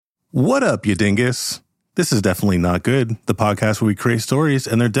What up, you dingus? This is Definitely Not Good, the podcast where we create stories,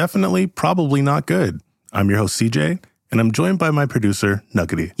 and they're definitely probably not good. I'm your host, CJ, and I'm joined by my producer,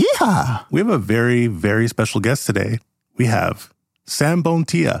 Nuggety. Yeah. We have a very, very special guest today. We have Sam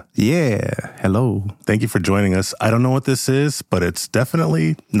Poangthea. Yeah. Hello. Thank you for joining us. I don't know what this is, but it's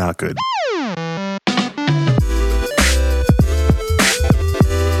definitely not good.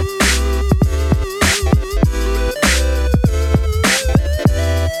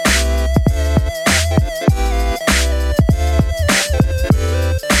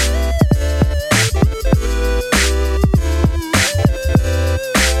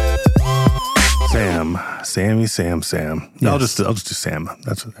 Sam. Yes. I'll just do Sam.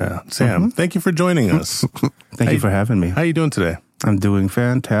 That's Sam. Mm-hmm. Thank you for joining us. Thank you for having me. How you doing today? I'm doing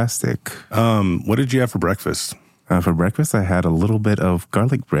fantastic. What did you have for breakfast? For breakfast, I had a little bit of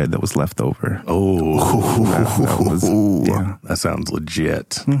garlic bread that was left over. That sounds legit.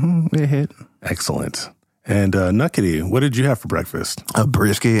 Mm-hmm. It hit. Excellent. And Nuggety, what did you have for breakfast? A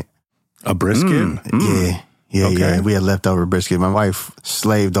brisket. A brisket? Yeah. Okay. We had leftover brisket. My wife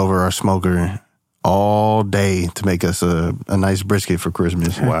slaved over our smoker all day to make us a nice brisket for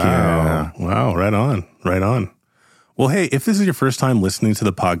Christmas. Wow. Yeah. Wow. Right on. Well, hey, if this is your first time listening to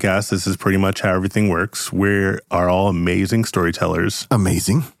the podcast, this is pretty much how everything works. We are all amazing storytellers.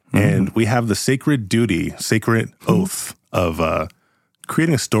 Amazing. And we have the sacred oath of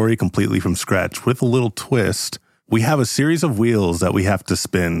creating a story completely from scratch with a little twist. We have a series of wheels that we have to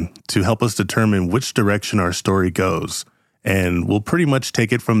spin to help us determine which direction our story goes. And we'll pretty much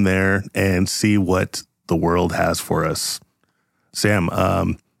take it from there and see what the world has for us. Sam,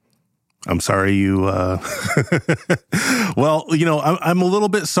 I'm sorry you... Well, you know, I'm a little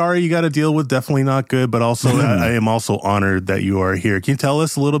bit sorry you got to deal with Definitely Not Good, but also I am also honored that you are here. Can you tell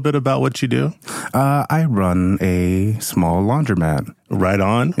us a little bit about what you do? I run a small laundromat. Right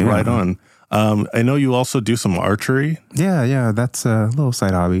on. I know you also do some archery. Yeah, that's a little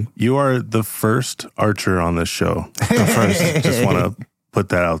side hobby. You are the first archer on this show. The first. Just want to put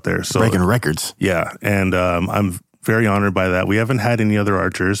that out there. So breaking records. Yeah, and I'm very honored by that. We haven't had any other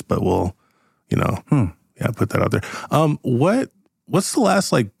archers, but we'll, put that out there. What's the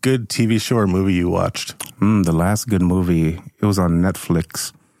last good TV show or movie you watched? The last good movie, it was on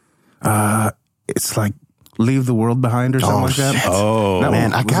Netflix. It's like Leave the World Behind or something like that. Oh,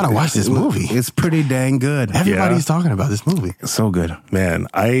 man, I gotta watch this movie. It's pretty dang good. Everybody's talking about this movie. It's so good. Man,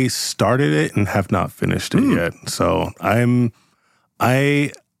 I started it and have not finished it yet. So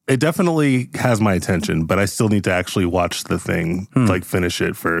it definitely has my attention, but I still need to actually watch the thing, finish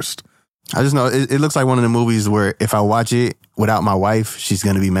it first. I just know it looks like one of the movies where if I watch it without my wife, she's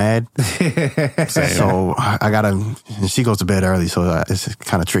going to be mad. Same. So she goes to bed early, so it's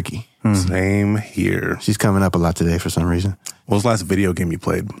kind of tricky. Same here. She's coming up a lot today for some reason. What was the last video game you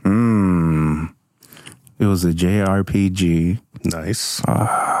played? It was a JRPG. Nice.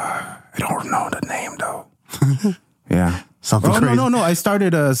 I don't know the name, though. Yeah. Something crazy. No. I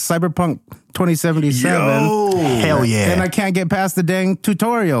started a Cyberpunk 2077. Yo! Hell yeah. And I can't get past the dang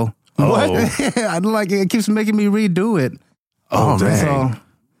tutorial. What? I like it. It keeps making me redo it. Oh, man. So,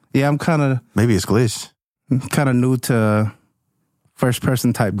 yeah, I'm kind of... Maybe it's glitched. Kind of new to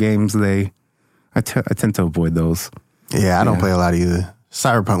first-person type games. I tend to avoid those. Yeah, I don't play a lot either.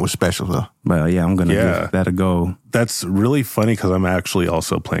 Cyberpunk was special, though. But yeah, I'm going to give that a go. That's really funny because I'm actually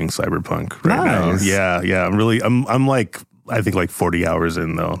also playing Cyberpunk right now. Yeah. I'm I think 40 hours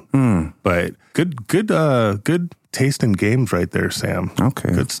in though. But good taste in games right there, Sam.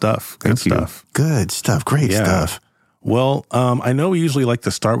 Okay. Good stuff. Good stuff. Great stuff. Well, I know we usually like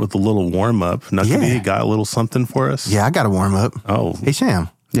to start with a little warm up. Nuggety, got a little something for us? Yeah, I got a warm up. Oh. Hey, Sam.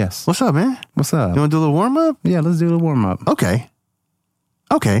 Yes. What's up, man? What's up? You want to do a little warm up? Yeah, let's do a warm up. Okay.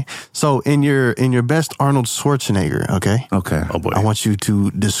 So in your best Arnold Schwarzenegger, okay? Okay. Oh boy. I want you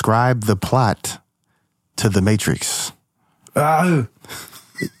to describe the plot to The Matrix. There's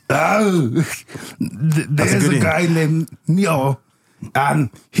a guy named Neo, and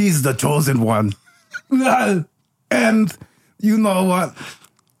he's the chosen one. And you know what?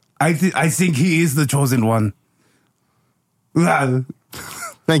 I think he is the chosen one.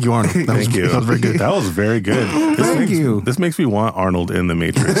 Thank you, Arnold. Thank you. That was very good. That was very good. Thank you. This makes me want Arnold in The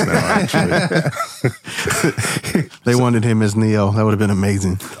Matrix now, actually. They wanted him as Neo. That would have been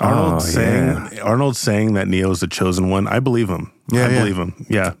amazing. Arnold saying that Neo is the chosen one. I believe him. I believe him.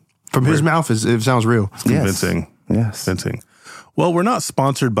 Yeah. From his mouth, it sounds real. Convincing. Yes. Convincing. Well, we're not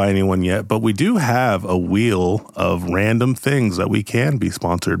sponsored by anyone yet, but we do have a wheel of random things that we can be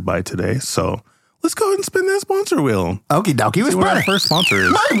sponsored by today. So let's go ahead and spin that sponsor wheel. Okie dokie. See what our first sponsor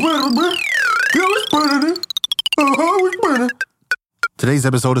is. Today's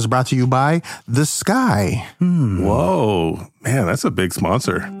episode is brought to you by The Sky. Whoa, man, that's a big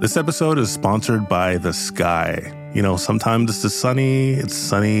sponsor. This episode is sponsored by The Sky. You know, sometimes it's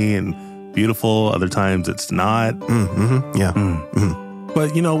sunny and beautiful. Other times it's not. Yeah.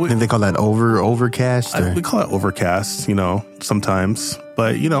 But, you know, And they call that overcast? Or? we call it overcast, you know, sometimes.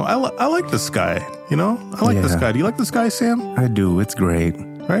 But, you know, I like The Sky, you know? I like The Sky. Do you like The Sky, Sam? I do. It's great.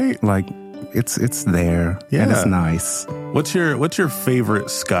 Right? Like, it's there. Yeah. And it's nice. What's your favorite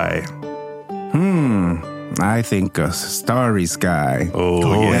sky? I think a starry sky.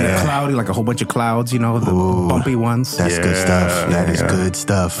 Oh, yeah. And cloudy, like a whole bunch of clouds, you know, the bumpy ones. That's good stuff. That is good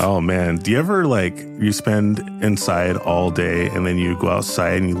stuff. Oh, man. Do you ever, like, you spend inside all day and then you go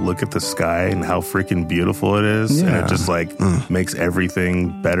outside and you look at the sky and how freaking beautiful it is? And it just, like, makes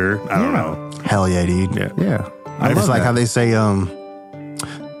everything better? I don't know. Hell yeah, dude. Yeah. It's like how they say,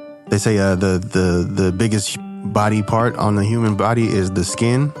 the biggest body part on the human body is the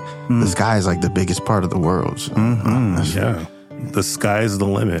skin. The sky is like the biggest part of the world. So, Yeah. The sky's the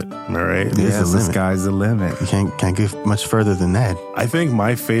limit. Am I right? Yes, the sky's the limit. You can't get much further than that. I think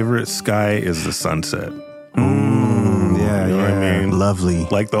my favorite sky is the sunset. Yeah, You know what I mean? Lovely.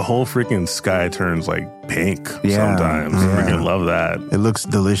 Like the whole freaking sky turns like pink Yeah. sometimes. Yeah. Freaking love that. It looks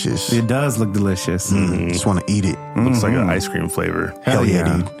delicious. It does look delicious. Just want to eat it. Looks like an ice cream flavor. Hell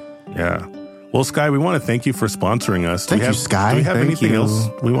yeah, dude. Yeah. Well, Sky, we want to thank you for sponsoring us. Thank you, Sky. Do we have Thank anything you. else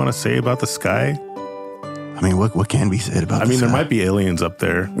we want to say about the sky? I mean, what can be said about I mean, the there sky? might be aliens up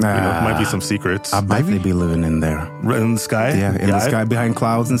there. You know, there might be some secrets. I bet they be living in there. In the sky? Yeah, in the sky behind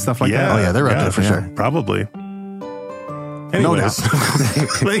clouds and stuff like that. Oh, yeah, they're up there for sure. Probably. Anyways,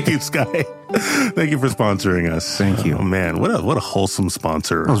 thank you, Sky. Thank you for sponsoring us. Thank you. Oh, man, what a wholesome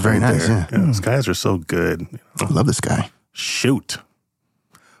sponsor. That was very nice, yeah. Skies are so good. I love the sky. Shoot.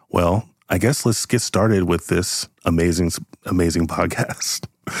 Well, I guess let's get started with this amazing podcast.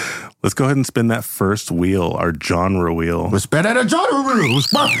 Let's go ahead and spin that first wheel, our genre wheel. Let's bet at a genre.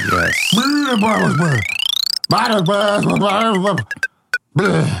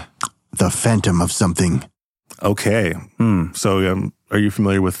 Yes. The Phantom of Something. Okay. So are you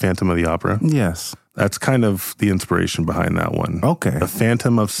familiar with Phantom of the Opera? Yes. That's kind of the inspiration behind that one. Okay. The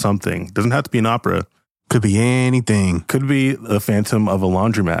Phantom of Something. Doesn't have to be an opera. Could be anything. Could be the phantom of a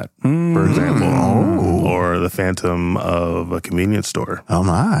laundromat, for example. Or the phantom of a convenience store. Oh,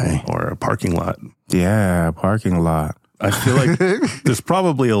 my. Or a parking lot. Yeah, parking lot. I feel like there's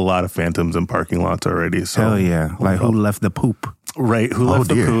probably a lot of phantoms in parking lots already. So, Hell yeah. Like who left the poop? right. Who left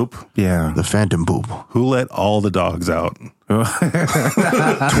dear. the poop? Yeah. The Phantom Poop. Who let all the dogs out?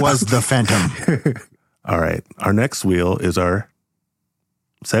 Twas the Phantom. All right. Our next wheel is our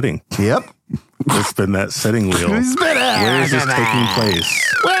setting. Yep. Let's spin that setting wheel. Where is this taking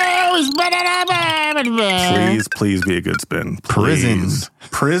place? Please be a good spin. Please.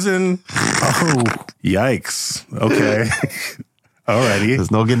 Prison. Oh, yikes. Okay. Alrighty.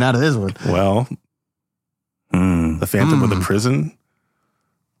 There's no getting out of this one. Well, the Phantom of the Prison?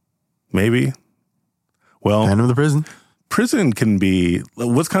 Maybe. Well, Phantom of the Prison? prison can be,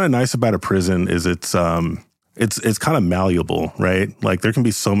 what's kind of nice about a prison is it's kind of malleable, right? Like there can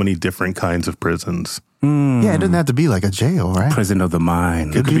be so many different kinds of prisons. Yeah, it doesn't have to be like a jail, right? Prison of the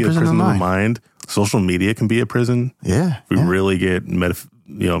mind. It could be a prison of the mind. Social media can be a prison. Yeah. If we really get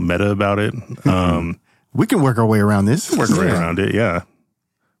meta about it. We can work our way around this. Work right around it, yeah.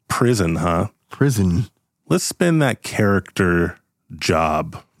 Prison, huh? Prison. Let's spin that character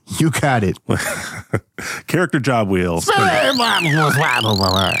job. You got it. Character job wheel.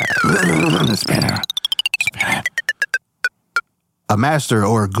 A master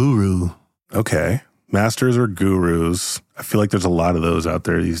or a guru. Okay. Masters or gurus. I feel like there's a lot of those out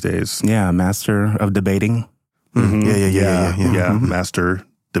there these days. Yeah, master of debating. Yeah. Master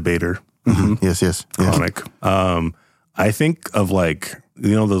debater. Yes. Chronic. I think of like,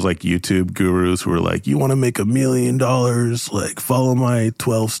 those like YouTube gurus who are like, you want to make $1 million? Like follow my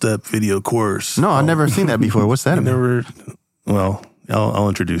 12-step video course. No, I've never seen that before. What's that about? Well, I'll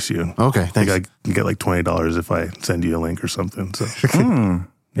introduce you. Okay, I thanks. think I can get like $20 if I send you a link or something. So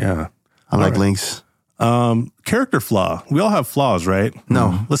yeah. I like links. Character flaw. We all have flaws, right?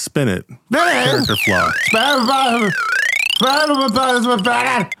 No. Let's spin it. Character flaw.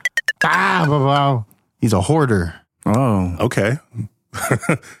 He's a hoarder. Oh. Okay.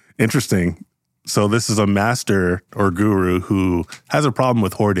 Interesting. So this is a master or guru who has a problem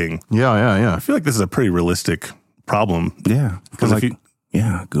with hoarding. Yeah. I feel like this is a pretty realistic problem. Yeah. Because if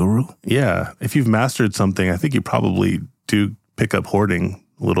guru. if you've mastered something, I think you probably do pick up hoarding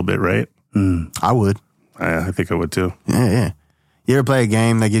a little bit, right? I would. I think I would too. Yeah. You ever play a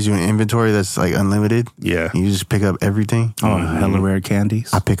game that gives you an inventory that's like unlimited? Yeah. You just pick up everything? Oh, hella rare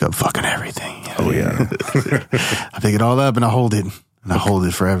candies. I pick up fucking everything. Oh, yeah. I pick it all up and I hold it. And I hold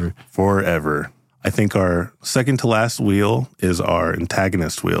it forever. Forever. I think our second to last wheel is our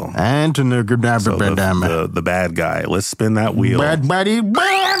antagonist wheel. And to the bad guy. Let's spin that wheel. Bad buddy.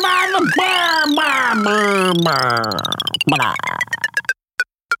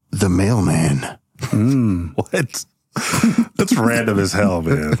 The mailman. What? That's random as hell,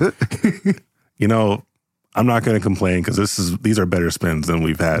 man. You know, I'm not going to complain because these are better spins than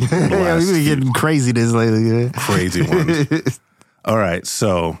we've had. Yeah, we've been getting crazy this lately. Yeah. Crazy ones. All right,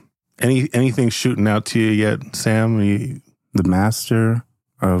 so anything shooting out to you yet, Sam? The master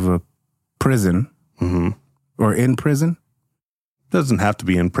of a prison, or in prison. Doesn't have to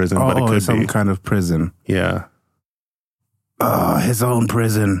be in prison, but it could some be kind of prison. Yeah. His own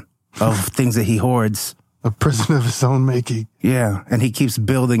prison of things that he hoards. A prison of his own making. Yeah, and he keeps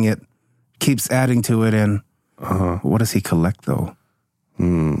building it, keeps adding to it, and what does he collect, though?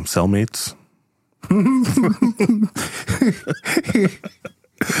 Cellmates?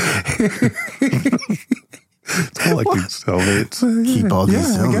 Collecting cellmates. Keep all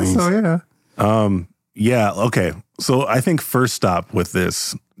these cellmates. I guess so, yeah. Yeah, okay. So I think first stop with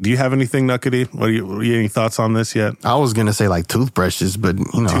this. Do you have anything, Nuckety? Any thoughts on this yet? I was going to say like toothbrushes, but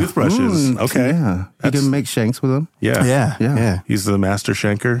you know. Toothbrushes. Okay. Yeah. You can make shanks with them. Yeah. Yeah. He's the master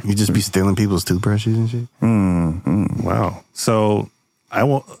shanker. You just be stealing people's toothbrushes and shit. Wow. So I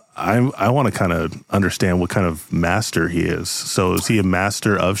want to kind of understand what kind of master he is. So is he a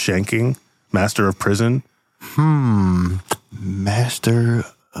master of shanking? Master of prison? Master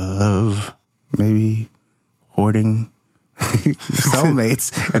of maybe hoarding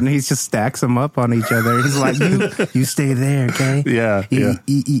cellmates, and he just stacks them up on each other. He's like, you stay there, okay? Yeah.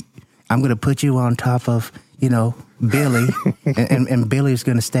 I'm going to put you on top of, Billy, and Billy's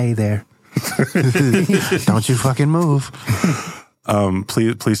going to stay there. Don't you fucking move.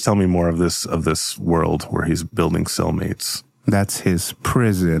 Please tell me more of this world where he's building cellmates. That's his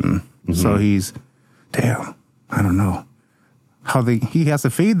prison. So he's, I don't know how he has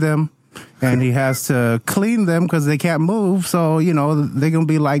to feed them. And he has to clean them because they can't move. So, they're going to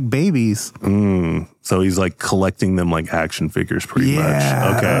be like babies. So he's like collecting them like action figures pretty much.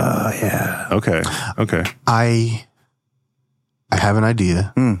 Okay. Yeah. Okay. I have an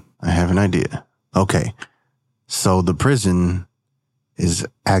idea. I have an idea. Okay. So the prison is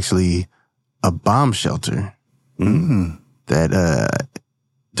actually a bomb shelter that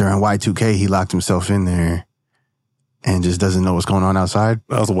during Y2K, he locked himself in there and just doesn't know what's going on outside.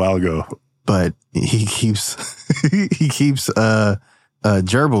 That was a while ago. But he keeps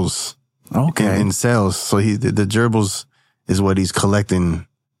gerbils in cells. So the gerbils is what he's collecting.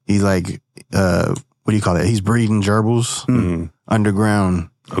 He's like what do you call it? He's breeding gerbils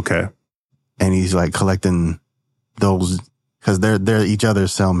underground. Okay. And he's like collecting those because they're each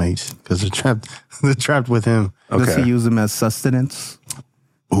other's cellmates because they're trapped with him. Okay. Does he use them as sustenance?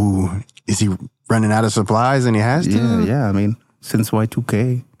 Ooh, is he running out of supplies and he has to? Yeah. I mean, since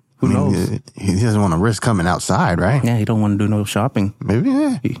Y2K, who knows? He doesn't want to risk coming outside, right? Yeah, he don't want to do no shopping. Maybe,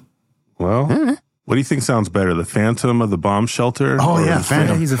 yeah. Well, what do you think sounds better, the Phantom of the bomb shelter? Oh, yeah,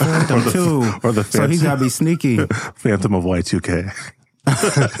 Phantom. Yeah, he's a Phantom, too. Or the so he's got to be sneaky. Phantom of Y2K.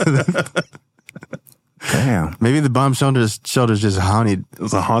 Damn. Maybe the bomb shelter's just haunted.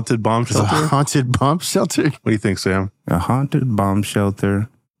 It's a haunted bomb shelter? It's a haunted bomb shelter? What do you think, Sam? A haunted bomb shelter.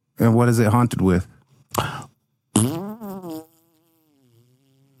 And what is it haunted with?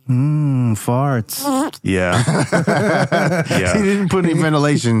 Farts. Yeah. Yeah. He didn't put any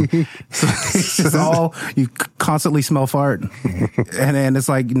ventilation. It's just all, you constantly smell fart. And it's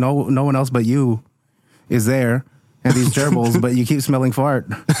like no one else but you is there. And these gerbils, but you keep smelling fart.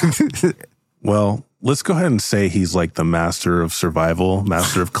 Well, let's go ahead and say he's like the master of survival,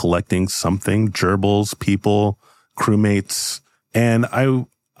 master of collecting something, gerbils, people, crewmates. And I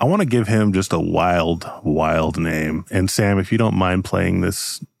want to give him just a wild name. And Sam, if you don't mind playing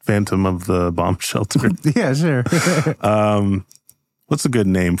this Phantom of the Bomb Shelter. Yeah, sure. What's a good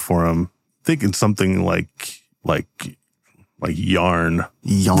name for him? Thinking something like Yarn.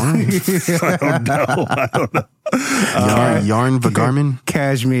 Yarn? I don't know. Yarn Vagarman?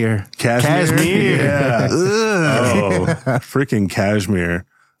 Cashmere. Yeah. Oh, freaking Cashmere.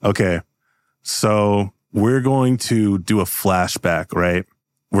 Okay. So we're going to do a flashback, right?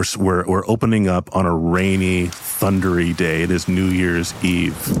 We're opening up on a rainy, thundery day. It is New Year's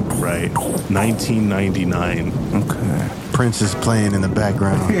Eve, right? 1999. Okay. Prince is playing in the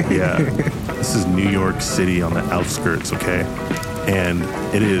background. Yeah. This is New York City on the outskirts, okay? And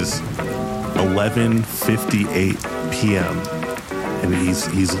it is 11:58 p.m. and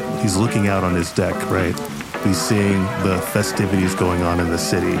he's looking out on his deck, right? He's seeing the festivities going on in the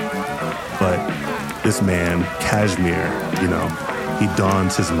city, but this man, Kashmir, he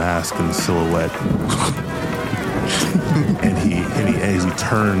dons his mask and silhouette, and as he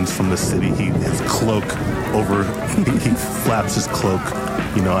turns from the city, his cloak he flaps his cloak,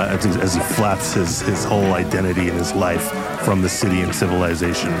 as he flaps his whole identity and his life from the city and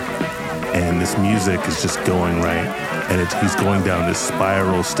civilization. And this music is just going right, and he's going down this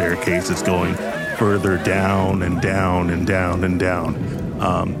spiral staircase. It's going further down and down and down and down,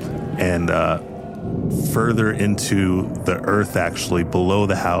 and further into the earth, actually below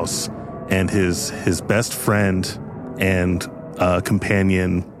the house. And his best friend and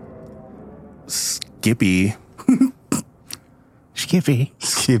companion, Skippy Skippy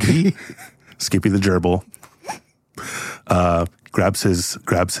the gerbil, grabs his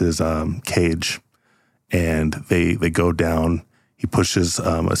cage, and they go down. He pushes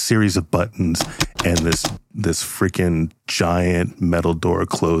a series of buttons, and this freaking giant metal door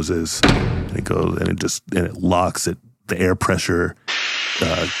closes, and it locks it. The air pressure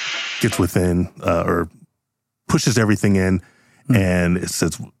gets within, or pushes everything in, and it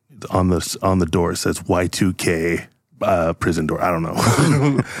says on the door, it says Y2K prison door. I don't know.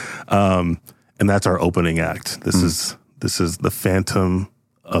 And that's our opening act. This is the Phantom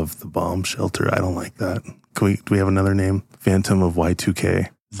of the Bomb Shelter. I don't like that. Do we have another name? Phantom of Y2K.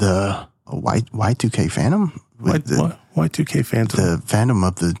 The Y2K Phantom? Y2K Phantom. The Phantom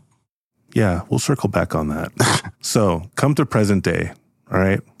of the... Yeah, we'll circle back on that. So, come to present day, all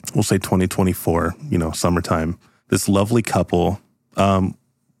right? We'll say 2024, summertime. This lovely couple.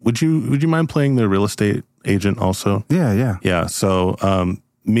 Would you mind playing the real estate agent also? Yeah. Yeah, so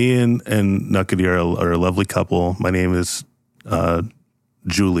me and Nuckety are a lovely couple. My name is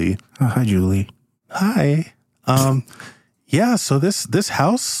Julie. Oh, hi, Julie. Hi. Yeah, so this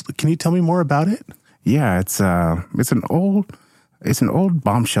house, can you tell me more about it? Yeah, it's an old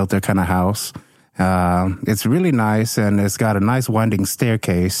bomb shelter kind of house. It's really nice, and it's got a nice winding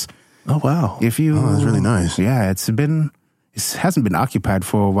staircase. Oh, wow. That's really nice. Yeah, it hasn't been occupied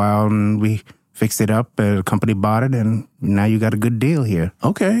for a while, and we fixed it up. The company bought it, and now you got a good deal here.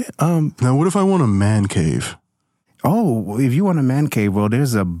 Okay. Now, what if I want a man cave? Oh, if you want a man cave, well,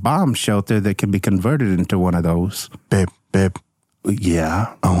 there's a bomb shelter that can be converted into one of those. Babe.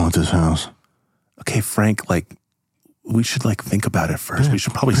 Yeah. I want this house. Okay, Frank, we should think about it first. We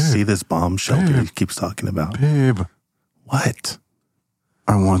should probably see this bomb shelter he keeps talking about. Babe. What?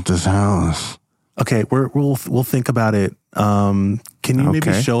 I want this house. Okay, we'll think about it. Can you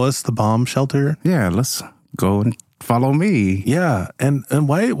maybe show us the bomb shelter? Yeah, let's go and follow me. Yeah, and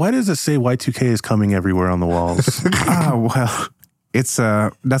why does it say Y2K is coming everywhere on the walls? Well, it's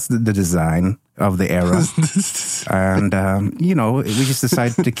that's the design of the era, and we just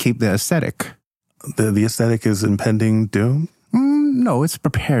decided to keep the aesthetic. The aesthetic is impending doom? No, it's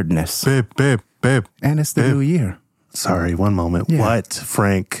preparedness. Babe. And it's the new year. Sorry, one moment. Yeah. What,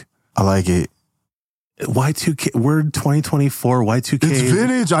 Frank? I like it. Y2K, we're 2024, Y2K. It's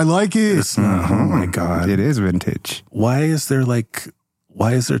vintage. I like it. Oh my God. It is vintage. Why is there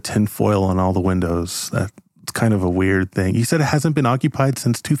tinfoil on all the windows? That's kind of a weird thing. You said it hasn't been occupied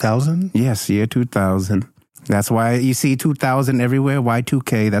since 2000? Yes, year 2000. That's why you see 2000 everywhere,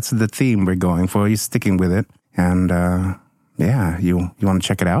 Y2K. That's the theme we're going for. You're sticking with it. And, you want to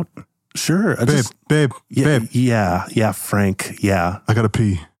check it out? Sure. Babe. Yeah, Frank. Yeah. I gotta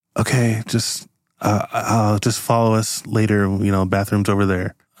pee. Okay, just follow us later. Bathroom's over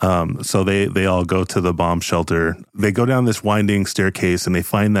there. So they all go to the bomb shelter. They go down this winding staircase and they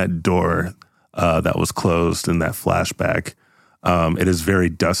find that door that was closed in that flashback. It is very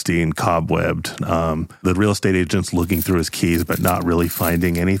dusty and cobwebbed. The real estate agent's looking through his keys, but not really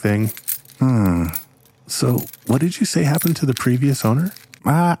finding anything. So what did you say happened to the previous owner?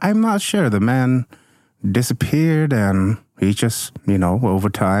 I'm not sure. The man disappeared, and he just, over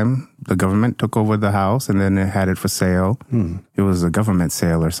time, the government took over the house and then it had it for sale. It was a government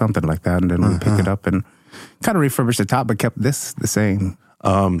sale or something like that. And then we picked it up and kind of refurbished the top, but kept this the same.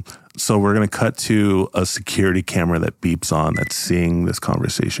 So we're going to cut to a security camera that beeps on that's seeing this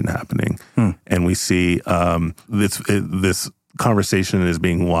conversation happening. And we see this conversation is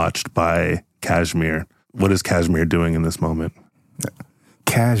being watched by Kashmir. What is Kashmir doing in this moment?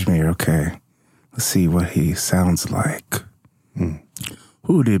 Kashmir, okay. Let's see what he sounds like.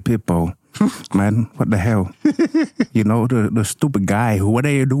 Who did Pippo? Man, what the hell? The stupid guy. What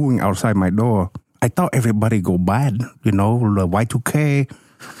are you doing outside my door? I thought everybody go bad, the Y2K,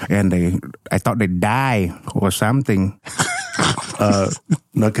 and I thought they die or something.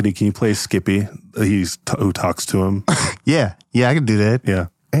 Nuckity, can you play Skippy? Who talks to him? Yeah, I can do that. Yeah.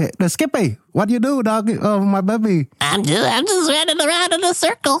 Hey, Skippy, what you do, dog? Oh, my baby. I'm just running around in a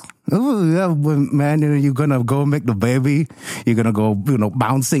circle. Oh, yeah, well, man, you're gonna go make the baby. You're gonna go,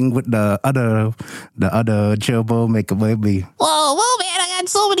 bouncing with the other gerbil, make a baby. Whoa, man, I got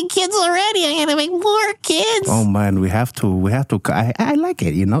so many kids already. I gotta make more kids. Oh man, we have to. I like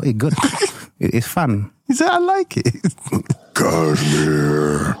it. It's good. It's fun. He said, I like it.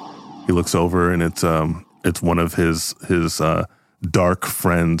 Cashmere. He looks over and it's one of his dark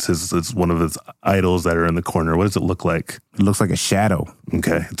friends. It's one of his idols that are in the corner. What does it look like? It looks like a shadow.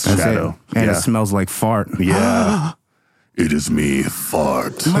 Okay, it's a shadow. And it smells like fart. Yeah. It is me,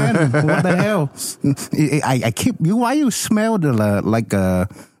 fart. Man, what the hell? I keep you. Why you smell from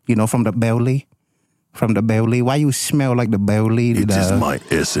the belly? From the belly. Why you smell like the belly? It is my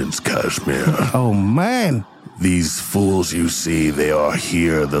essence, Cashmere. Oh man. These fools you see, they are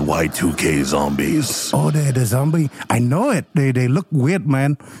here, the Y2K zombies. Oh, they're the zombie. I know it. They look weird,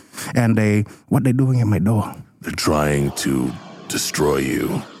 man. And what they doing at my door? They're trying to destroy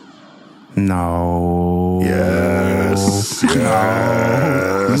you. No. Yes.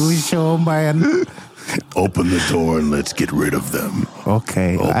 No. You sure, man? Open the door and let's get rid of them.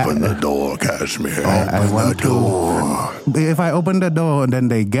 Okay. Open the door, Cashmere. Open the door. If I open the door and then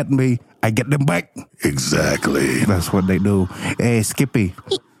they get me, I get them back. Exactly. That's what they do. Hey, Skippy,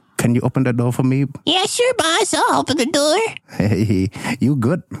 can you open the door for me? Yeah, sure, boss. I'll open the door. Hey, you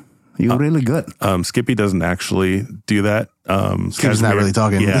good. You really good. Skippy doesn't actually do that. Skippy's not really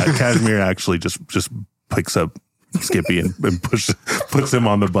talking. Yeah, Cashmere actually just picks up Skippy and puts him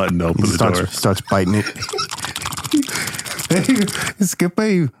on the button to open the door. Starts biting it. Hey,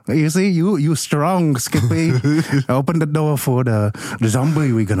 Skippy, you see, you strong, Skippy. Open the door for the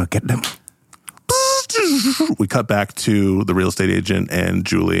zombie. We're gonna get them. We cut back to the real estate agent and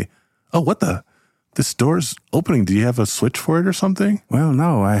Julie. Oh, what the? This door's opening. Do you have a switch for it or something? Well,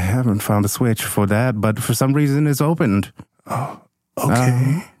 no, I haven't found a switch for that, but for some reason it's opened. Oh,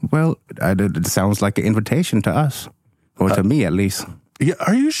 okay. It sounds like an invitation to us, or to me at least. Yeah,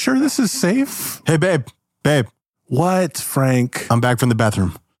 are you sure this is safe? Hey, babe. What, Frank? I'm back from the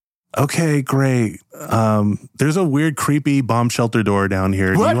bathroom. Okay, great. There's a weird, creepy bomb shelter door down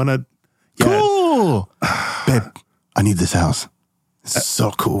here. What? Do you want to? Cool. Babe, I need this house. It's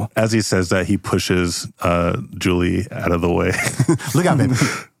so cool. As he says that, he pushes Julie out of the way. Look out, babe.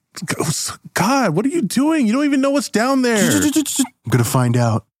 God, what are you doing? You don't even know what's down there. I'm going to find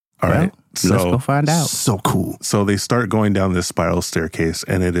out. All right. So let's go find out. So cool. So they start going down this spiral staircase,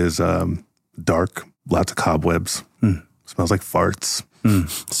 and it is dark, lots of cobwebs. Smells like farts. It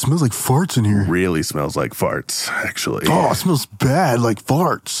smells like farts in here. Really smells like farts, actually. Oh, it smells bad, like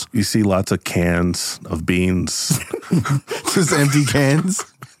farts. You see lots of cans of beans. Just empty cans.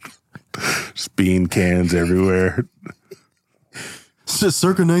 Just bean cans everywhere. It's just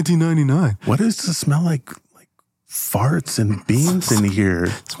circa 1999. What does it smell like? Like farts and beans in here.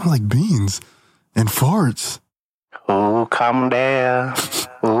 It smells like beans and farts. Oh, come there.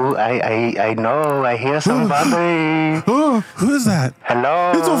 Oh, I know. I hear somebody. Oh, Who is that?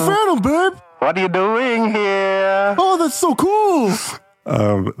 Hello. it's a phantom, babe. What are you doing here? Oh, that's so cool.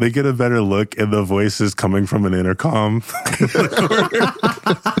 They get a better look, and the voice is coming from an intercom.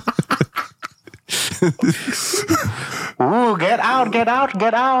 Ooh, get out.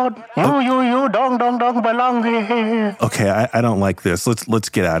 You don't belong here. Okay, I don't like this. Let's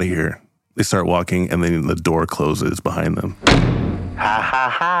get out of here. They start walking, and then the door closes behind them.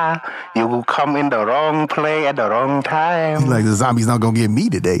 Ha. You come in the wrong place at the wrong time. Like the zombie's not going to get me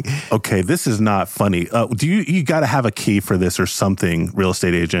today. Okay, this is not funny. Do you got to have a key for this or something? Real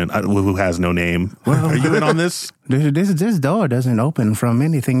estate agent who has no name. Are you in on this? This door doesn't open from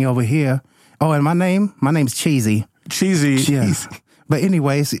anything over here. Oh, and my name's Cheesy. Cheesy. Yeah. But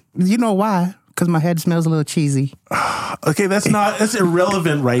anyways, you know why? Because my head smells a little cheesy. Okay, that's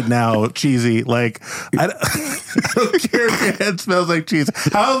irrelevant right now, Cheesy. Like, I don't care if your head smells like cheese.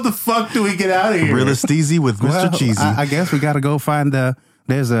 How the fuck do we get out of here? Real Steezy with Mr. Cheesy. I guess we got to go find there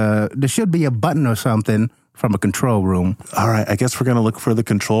should be a button or something from a control room. All right, I guess we're going to look for the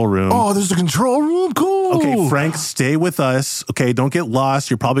control room. Oh, there's a control room? Cool. Okay, Frank, stay with us. Okay, don't get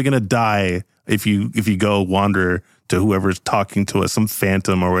lost. You're probably going to die if you go wander to whoever's talking to us, some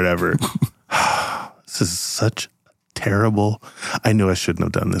phantom or whatever. This is such terrible. I knew I shouldn't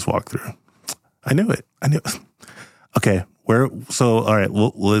have done this walkthrough. I knew it. Okay, all right,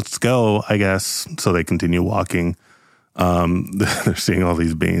 well, let's go, I guess. So they continue walking. They're seeing all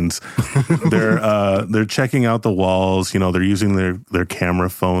these beans. They're checking out the walls. You know, they're using their camera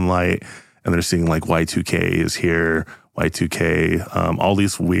phone light, and they're seeing like Y2K is here. Y2K, all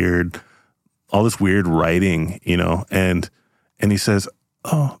this weird writing, and he says,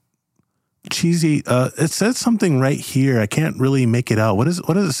 "Oh, Cheesy, it says something right here. I can't really make it out. What does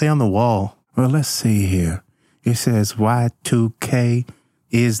it say on the wall?" Well, let's see here. It says Y2K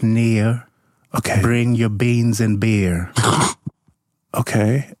is near. Okay. Bring your beans and beer.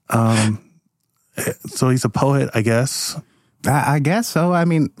 Okay. So he's a poet, I guess. I guess so. I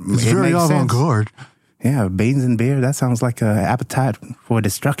mean, it's very avant-garde. Yeah, beans and beer. That sounds like an appetite for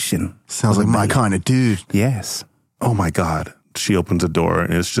destruction. Sounds like my kind of dude. Yes. Oh my God. She opens a door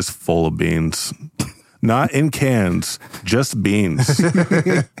and it's just full of beans. Not in cans, just beans.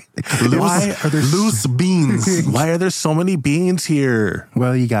 Why are there loose beans? Why are there so many beans here?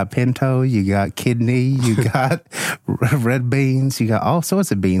 Well, you got pinto, you got kidney, you got red beans, you got all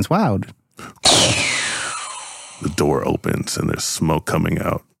sorts of beans. Wow. The door opens and there's smoke coming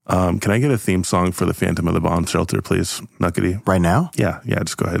out. Can I get a theme song for the Phantom of the Bomb Shelter, please, Nuckety? Right now? Yeah,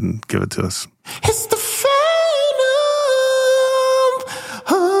 just go ahead and give it to us. It's the Phantom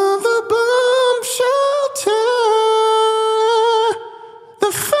of the Bomb Shelter.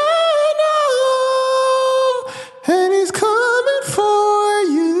 The Phantom, and he's coming for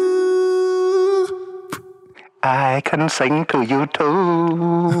you. I can sing to you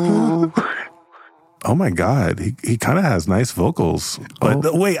too. Oh my God, he kind of has nice vocals.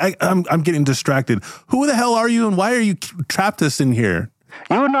 But wait, I'm getting distracted. Who the hell are you, and why are you trapped us in here?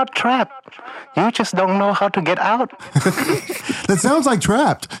 You're not trapped. You just don't know how to get out. That sounds like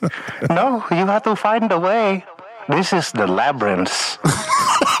trapped. No, you have to find a way. This is the labyrinth.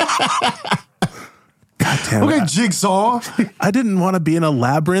 God damn Okay, it. Jigsaw. I didn't want to be in a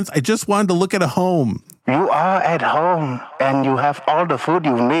labyrinth. I just wanted to look at a home. You are at home, and you have all the food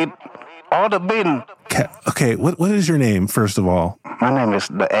you need. All the bin. Okay, what is your name, first of all? My name is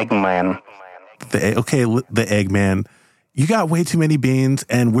the Eggman. The Eggman. You got way too many beans,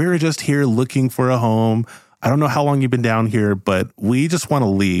 and we're just here looking for a home. I don't know how long you've been down here, but we just want to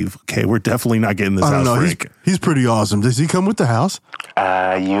leave. Okay, we're definitely not getting this house, Frank. He's pretty awesome. Does he come with the house?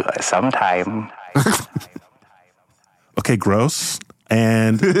 You sometime. Okay, gross.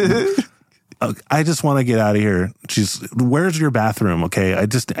 And I just want to get out of here. Where's your bathroom? Okay, I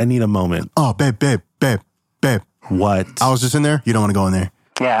need a moment. Oh, babe. What? I was just in there. You don't want to go in there.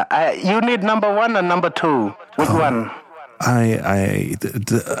 Yeah, you need number 1 or number 2. Which one?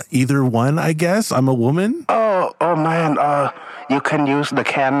 Either one, I guess. I'm a woman. Oh man. You can use the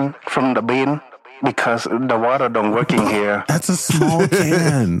can from the bin because the water don't work in here. That's a small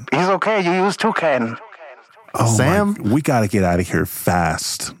can. It's okay. You use 2 cans. Oh, Sam, we got to get out of here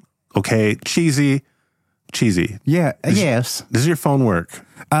fast. Okay, Cheesy. Yeah. Yes. Does your phone work?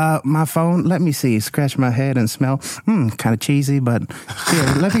 My phone. Let me see. Scratch my head and smell. Kind of cheesy, but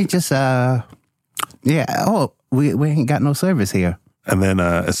yeah. Let me just. Yeah. Oh, we ain't got no service here. And then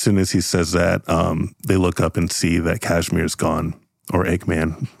as soon as he says that, they look up and see that Cashmere's gone, or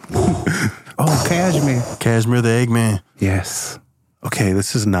Eggman. Oh, Cashmere. Cashmere the Eggman. Yes. Okay,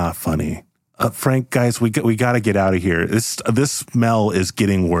 this is not funny. Frank, guys, we got to get out of here. This smell is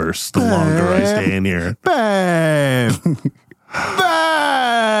getting worse the longer I stay in here. Babe.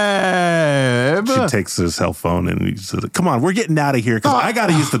 She takes his cell phone and he says, "Come on, we're getting out of here because I got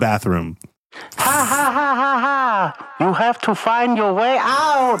to use the bathroom." Ha. You have to find your way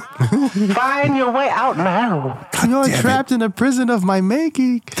out. Find your way out now. You're trapped in a prison of my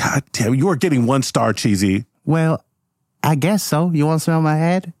making. God damn, you are getting 1 star, Cheesy. Well, I guess so. You want to smell my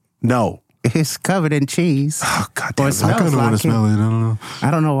head? No. It's covered in cheese. Oh, God damn it. I kind of want to smell it. I don't know.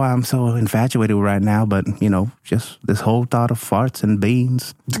 I don't know why I'm so infatuated right now, but, just this whole thought of farts and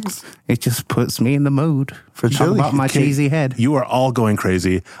beans, it just puts me in the mood. For Talk chili. about my cheesy head. You are all going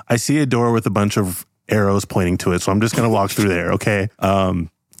crazy. I see a door with a bunch of arrows pointing to it, so I'm just going to walk through there, okay?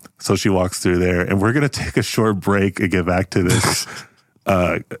 So she walks through there, and we're going to take a short break and get back to this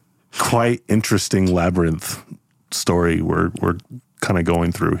quite interesting labyrinth story we're kind of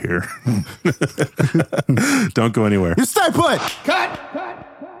going through here. Don't go anywhere. You stay put. Cut.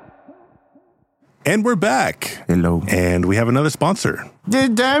 And we're back. Hello. And we have another sponsor. The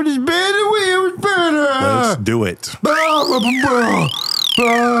damn is better. We was better. Let's do it.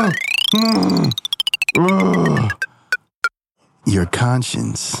 Your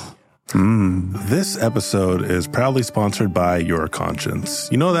conscience. This episode is proudly sponsored by Your Conscience.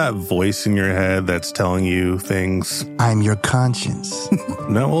 You know that voice in your head that's telling you things? I'm your conscience.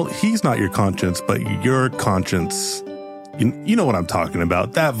 No, well, he's not your conscience, but your conscience. You know what I'm talking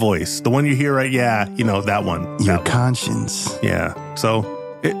about. That voice. The one you hear, right? Yeah, that one. Your That one. conscience. Yeah. So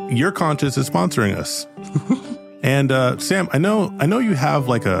Your Conscience is sponsoring us. And Sam, I know you have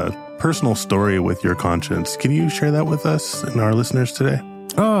like a personal story with your conscience. Can you share that with us and our listeners today?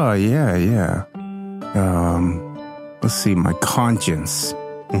 Oh, yeah. Let's see, my conscience.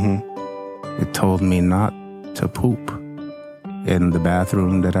 It told me not to poop in the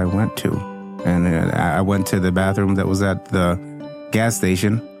bathroom that I went to. And I went to the bathroom that was at the gas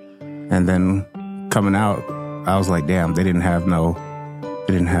station. And then coming out, I was like, damn, they didn't have no.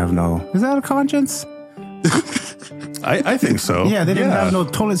 Is that a conscience? I think so. Yeah, they didn't have no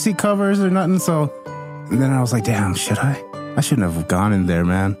toilet seat covers or nothing. So and then I was like, damn, should I? I shouldn't have gone in there,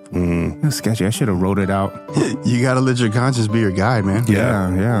 man. It was sketchy. I should have wrote it out. You got to let your conscience be your guide, man.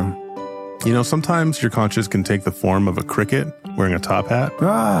 Yeah. You know, sometimes your conscience can take the form of a cricket wearing a top hat.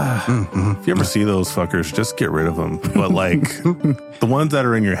 If you ever see those fuckers, just get rid of them. But like, the ones that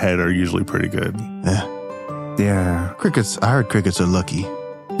are in your head are usually pretty good. Yeah. Crickets, I heard crickets are lucky.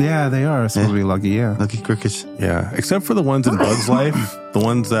 Yeah, they are supposed to be lucky, yeah. Lucky crickets. Yeah, except for the ones in Bug's Life, the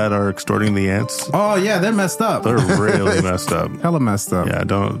ones that are extorting the ants. Oh, yeah, they're messed up. They're really messed up. Hella messed up. Yeah,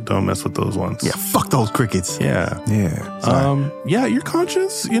 don't mess with those ones. Yeah, fuck those crickets. Yeah. Yeah. Your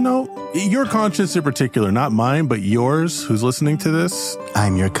conscience, your conscience in particular, not mine, but yours, who's listening to this.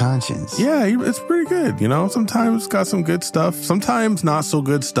 I'm your conscience. Yeah, it's pretty good. Sometimes it's got some good stuff, sometimes not so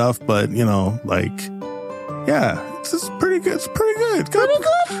good stuff, but it's just pretty good. It's pretty good. Got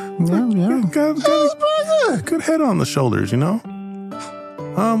good head on the shoulders,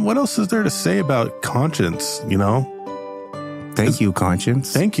 What else is there to say about conscience, Thank you,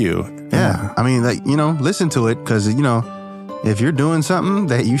 conscience. Thank you. Yeah. I mean, listen to it because, if you're doing something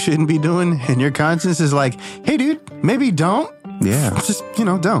that you shouldn't be doing and your conscience is like, hey, dude, maybe don't. Yeah. Just,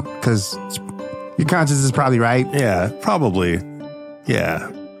 don't because your conscience is probably right. Yeah, probably.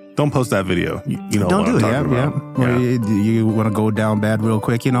 Yeah. Don't post that video. You know don't what do I'm it. talking about. Well, you want to go down bad real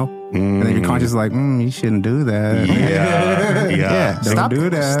quick, And then your conscience is like, you shouldn't do that. Yeah. Don't do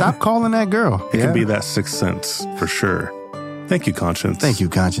that. Stop calling that girl. It can be that sixth sense for sure. Thank you, conscience. Thank you,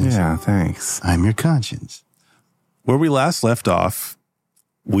 conscience. Yeah, thanks. I'm your conscience. Where we last left off,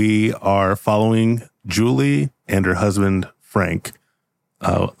 we are following Julie and her husband, Frank,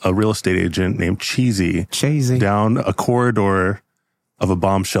 a real estate agent named Cheesy, down a corridor of a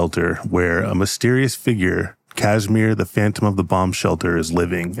bomb shelter where a mysterious figure, Kashmir, the phantom of the bomb shelter, is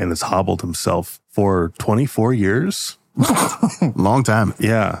living and has hobbled himself for 24 years. Long time.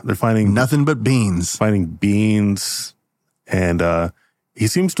 Yeah, they're finding nothing but beans. Finding beans. And he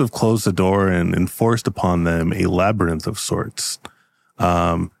seems to have closed the door and enforced upon them a labyrinth of sorts.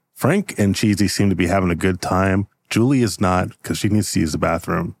 Frank and Cheesy seem to be having a good time. Julie is not, because she needs to use the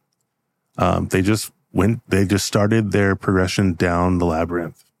bathroom. They just started their progression down the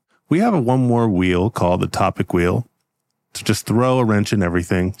labyrinth. We have one more wheel called the topic wheel to just throw a wrench in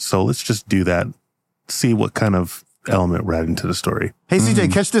everything. So let's just do that. See what kind of element we're adding to the story. Hey,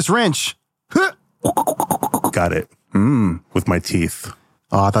 CJ, catch this wrench. Got it. With my teeth.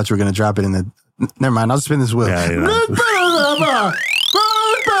 Oh, I thought you were going to drop it in the... Never mind, I'll spin this wheel.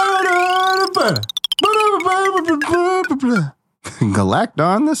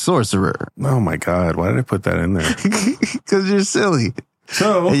 Galacton the Sorcerer. Oh my God, why did I put that in there? Because you're silly.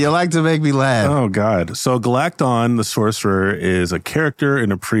 So you like to make me laugh. Oh God. So Galacton the Sorcerer is a character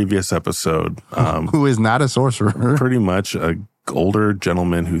in a previous episode. Who is not a sorcerer. Pretty much a older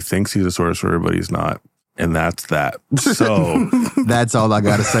gentleman who thinks he's a sorcerer, but he's not. And that's that. So that's all I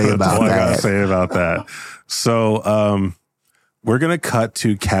got to say about that. All I got to say about that. So we're going to cut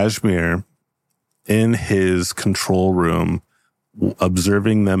to Kashmir in his control room,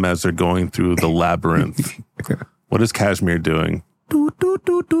 observing them as they're going through the labyrinth. What is Kashmir doing?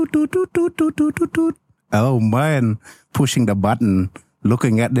 Oh, man. Pushing the button.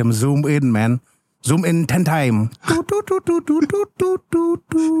 Looking at them. Zoom in, man. Zoom in 10 times.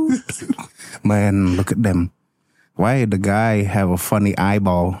 Man, look at them. Why the guy have a funny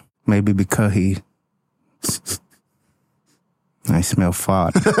eyeball? Maybe because I smell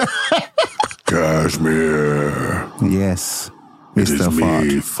fart. Kashmir. Yes, It is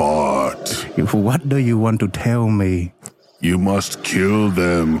me, Fart. What do you want to tell me? You must kill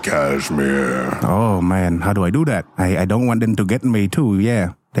them, Kashmir. Oh, man, how do I do that? I don't want them to get me too,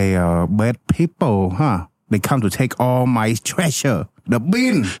 yeah. They are bad people, huh? They come to take all my treasure. The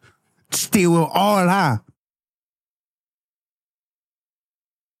bin. Steal all, huh?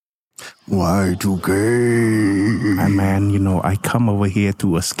 Y2K. Man, I come over here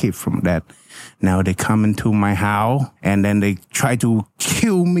to escape from that. Now they come into my house and then they try to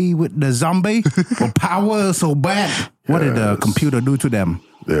kill me with the zombie. Or power so bad. What did the computer do to them?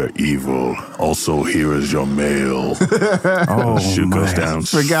 They're evil. Also, here is your mail. Oh, the shoe goes down.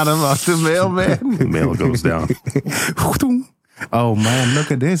 Forgot about the mail, man. The mail goes down. Oh man,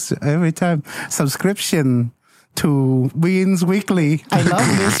 look at this. Every time subscription to Beans Weekly. I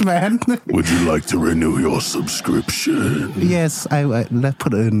love this, man. Would you like to renew your subscription? Yes, I let's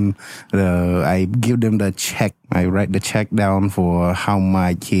put in I give them the check. I write the check down for how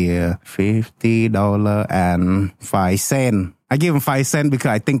much here. $50.05. I give them 5 cents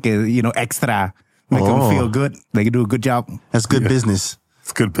because I think extra make them feel good. They do a good job. That's good business.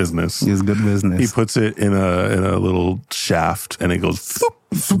 It's good business. It's good business. He puts it in a little shaft and it goes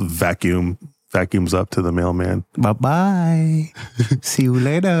vacuums up to the mailman. Bye-bye. See you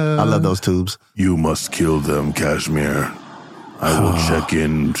later. I love those tubes. You must kill them, Kashmir. I will check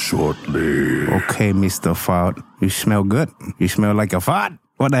in shortly. Okay, Mr. Fart. You smell good. You smell like a fart.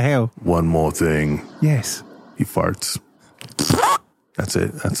 What the hell? One more thing. Yes. He farts. That's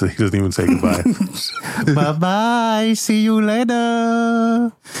it. He doesn't even say goodbye. Bye-bye. See you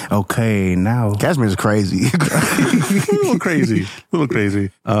later. Okay, now. Cashmere's crazy. A little crazy.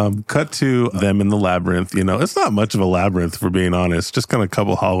 Cut to them in the labyrinth. It's not much of a labyrinth, for being honest. Just kind of a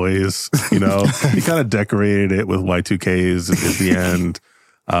couple hallways, He kind of decorated it with Y2Ks at the end.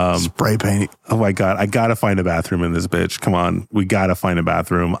 Spray paint. Oh my God. I got to find a bathroom in this bitch. Come on. We got to find a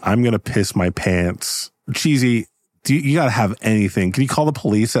bathroom. I'm going to piss my pants. Cheesy. You got to have anything. Can you call the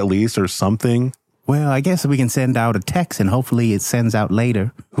police at least or something? Well, I guess we can send out a text and hopefully it sends out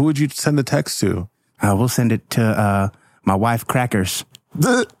later. Who would you send the text to? We'll send it to my wife, Crackers.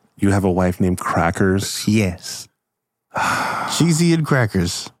 You have a wife named Crackers? Yes. Cheesy and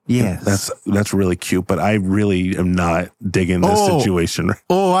Crackers. Yes. That's really cute, but I really am not digging this situation.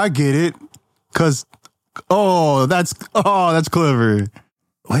 Oh, I get it. That's clever.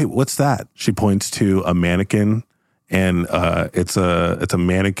 Wait, what's that? She points to a mannequin. And it's a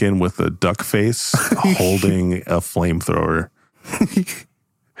mannequin with a duck face holding a flamethrower.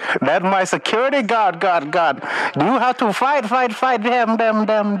 That's my security guard. You have to fight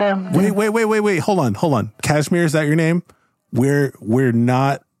them. Wait. Hold on. Kashmir, is that your name? We're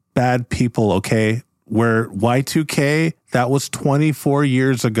not bad people, okay? We're Y2K. That was 24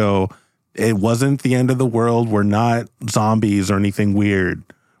 years ago. It wasn't the end of the world. We're not zombies or anything weird.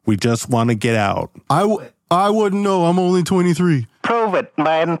 We just want to get out. I wouldn't know. I'm only 23. Prove it,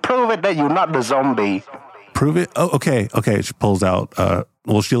 man. Prove it that you're not the zombie. Prove it? Oh, okay. She pulls out,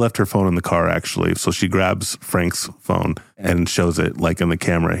 she left her phone in the car, actually. So she grabs Frank's phone and shows it, like, in the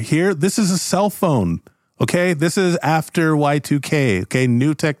camera. Here, this is a cell phone, okay? This is after Y2K, okay?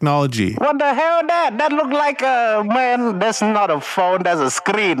 New technology. What the hell that? That look like man, that's not a phone, that's a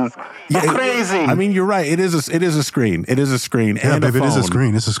screen. You're crazy. I mean, you're right. It is a screen. It is a screen. Yeah, and baby, a phone. it is a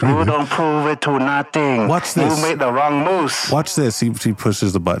screen. It's a screen. You don't prove it to nothing. Watch this. You made the wrong moves. Watch this. He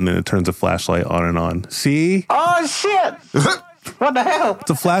pushes the button and it turns a flashlight on and on. See? Oh, shit. What the hell?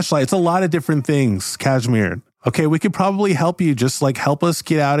 It's a flashlight. It's a lot of different things, Kashmir. Okay, we could probably help you. Just like help us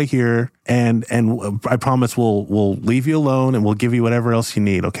get out of here, and I promise we'll leave you alone and we'll give you whatever else you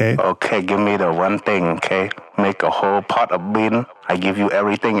need. Okay? Okay, give me the one thing. Okay, make a whole pot of bean. I give you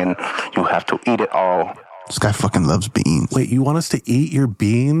everything, and you have to eat it all. This guy fucking loves beans. Wait, you want us to eat your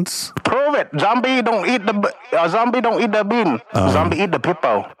beans? Prove it. Zombie don't eat the bean. Zombie eat the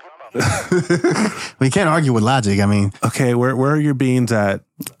people. We can't argue with logic. I mean, okay, where are your beans at?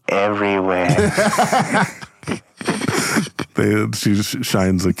 Everywhere. She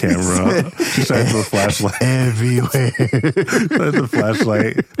shines the camera. She shines the flashlight everywhere. The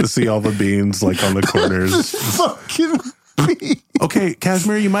flashlight to see all the beans like on the corners. Fucking beans. Okay,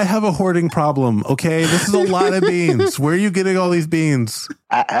 Kashmir, you might have a hoarding problem. Okay, this is a lot of beans. Where are you getting all these beans?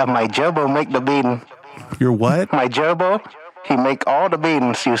 My gerbil make the bean. Your what? My gerbil. He make all the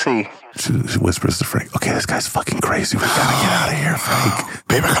beans, you see. She whispers to Frank, okay, this guy's fucking crazy. We gotta get out of here, Frank.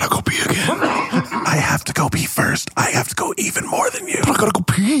 Babe, I gotta go pee again. I have to go pee first. I have to go even more than you. I gotta go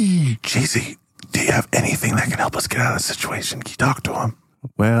pee. Cheesy, do you have anything that can help us get out of the situation? Can you talk to him?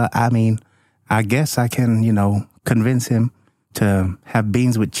 Well, I mean, I guess I can, convince him to have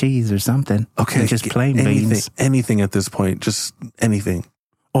beans with cheese or something. Okay. Just plain beans. Anything at this point. Just anything.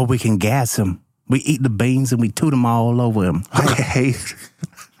 Or we can gas him. We eat the beans and we toot them all over him. I hate...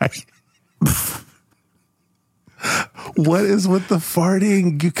 What is with the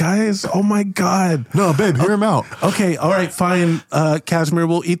farting, you guys? Oh my God. No, babe, hear him out. Okay, all right, fine. Kashmir,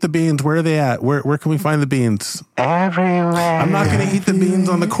 we'll eat the beans. Where are they at? Where can we find the beans? Everywhere. I'm not going to eat the beans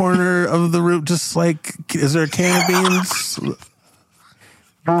on the corner of the room. Just like, is there a can of beans?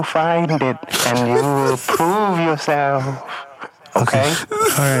 You find it and you will prove yourself. Okay?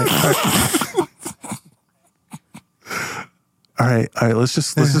 All right. Let's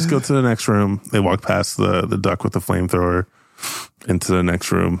just go to the next room. They walk past the duck with the flamethrower into the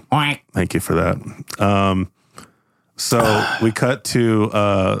next room. Thank you for that. So we cut to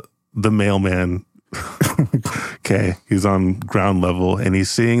the mailman. Okay, he's on ground level and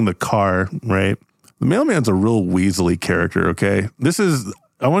he's seeing the car, right? The mailman's a real weaselly character, okay?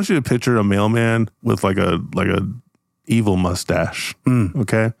 I want you to picture a mailman with like a evil mustache,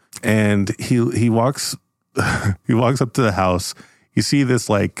 okay? And he walks he walks up to the house. You see this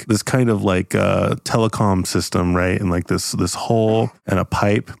kind of telecom system, right? And like this hole and a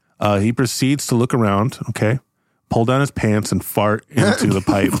pipe. He proceeds to look around, okay? Pull down his pants and fart into the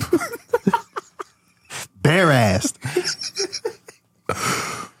pipe. Bare-assed.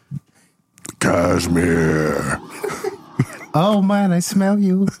 Cashmere. Oh man, I smell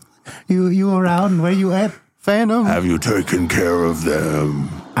you. You around? Where you at? Phantom. Have you taken care of them?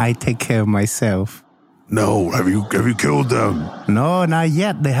 I take care of myself. No, have you killed them? No, not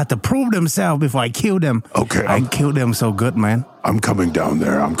yet. They have to prove themselves before I kill them. Okay. I killed them so good, man. I'm coming down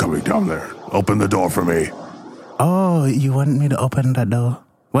there. Open the door for me. Oh, you want me to open that door?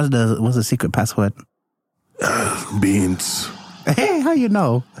 What's the secret password? Beans. Hey, how you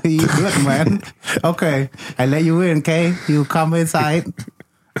know? You good, man. Okay, I let you in, okay? You come inside.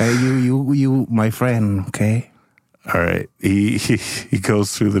 You, my friend, okay? All right. He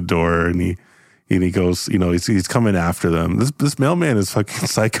goes through the door and he goes, he's coming after them. This mailman is fucking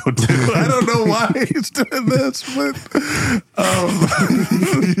psycho too. I don't know why he's doing this, but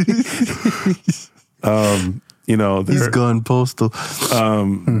he's gone postal.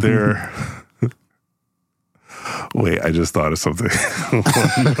 They're wait, I just thought of something.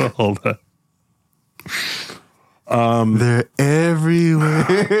 Hold on. They're everywhere.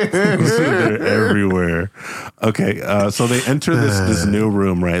 They're everywhere. Okay, so they enter this new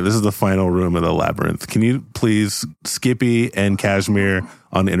room, right? This is the final room of the labyrinth. Can you please, Skippy and Cashmere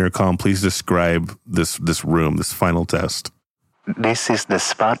on intercom, please describe this room, this final test? This is the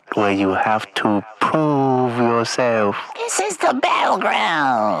spot where you have to prove yourself. This is the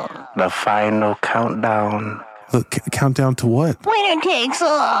battleground. The final countdown. The countdown to what? Winner takes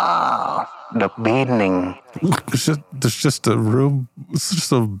all. The beginning. There's just a room. It's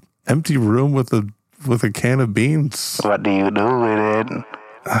just a empty room with a can of beans. What do you do with it?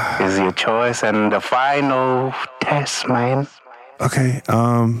 Is your choice and the final test, man. Okay.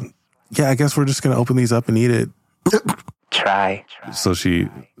 Yeah, I guess we're just gonna open these up and eat it. Try. So she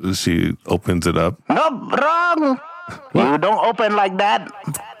opens it up. Nope, wrong. You don't open like that.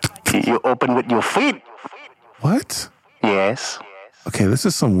 You open with your feet. What? Yes. Okay, this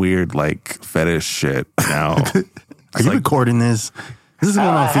is some weird fetish shit now. Are you recording this? This is going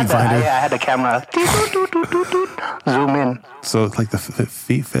on Feet Finder. I had the camera. Zoom in. So the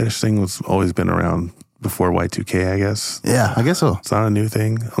feet fetish thing was always been around before Y2K, I guess. Yeah, I guess so. It's not a new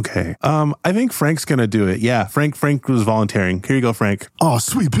thing. Okay. I think Frank's gonna do it. Yeah, Frank was volunteering. Here you go, Frank. Oh,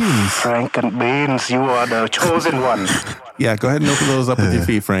 sweet beans. Frank and Beans, you are the chosen one. Yeah, go ahead and open those up with your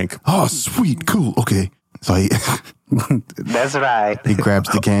feet, Frank. Oh, sweet, cool. Okay. So That's right. he grabs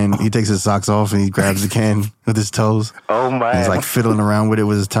the can. He takes his socks off and he grabs the can with his toes. Oh my! He's fiddling around with it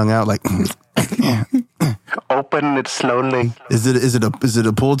with his tongue out, Open it slowly. Is it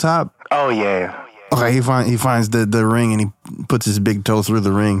a pull top? Oh yeah. Okay, he finds the ring and he puts his big toe through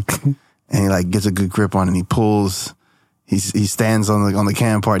the ring and he gets a good grip on it and he pulls. He stands on the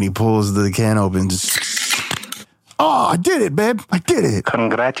can part and he pulls the can open. Oh, I did it, babe! I did it.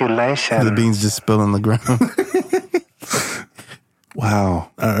 Congratulations. The beans just spill on the ground. Wow.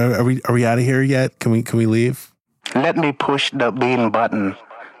 Are we out of here yet? Can we leave? Let me push the bean button.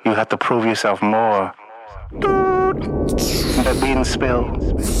 You have to prove yourself more. The bean spill.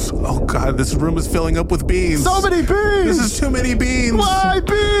 Oh God, this room is filling up with beans. So many beans. This is too many beans. Why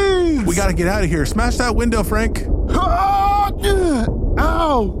beans? We gotta get out of here. Smash that window, Frank.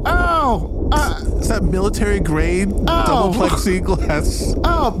 Ow! Ow! Is that military grade double plexiglass?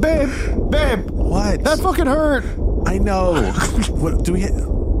 Oh, babe! What? That fucking hurt. I know. What do we?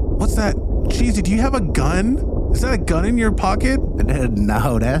 What's that? Cheesy, do you have a gun? Is that a gun in your pocket?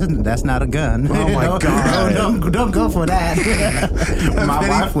 No, that's not a gun. Oh my God! Don't go for that. My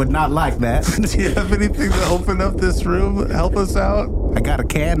wife would not like that. Do you have anything to open up this room? Help us out. I got a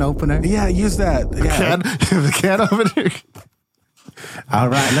can opener. Yeah, use that. Yeah. The can opener. All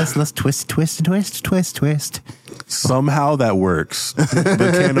right, let's twist. Somehow that works.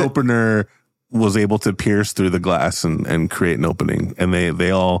 The can opener was able to pierce through the glass and create an opening, and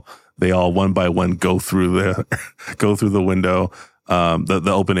they all one by one go through the window,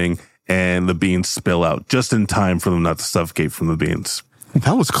 the opening, and the beans spill out just in time for them not to suffocate from the beans.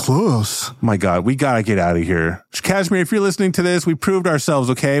 That was close. My God, we gotta get out of here. Cashmere, if you're listening to this, we proved ourselves.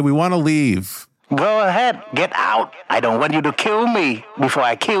 Okay, we want to leave. Go ahead, get out. I don't want you to kill me before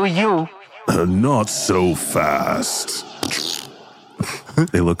I kill you. Not so fast.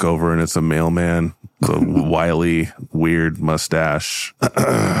 They look over and it's a mailman with a wily, weird mustache.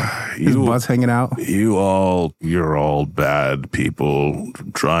 His butt's hanging out. You're all bad people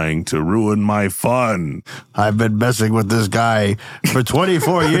trying to ruin my fun. I've been messing with this guy for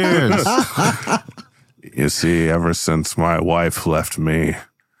 24 years. You see, ever since my wife left me,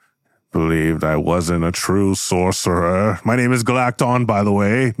 believed I wasn't a true sorcerer. My name is Galacton, by the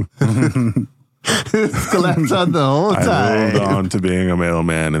way. Galacton the whole time. I moved on to being a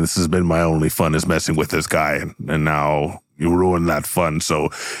mailman, and this has been my only fun is messing with this guy. And now you ruined that fun, so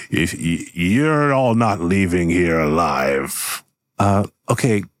you're all not leaving here alive.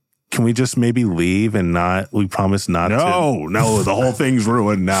 Okay, can we just maybe leave and we promise not to? No, the whole thing's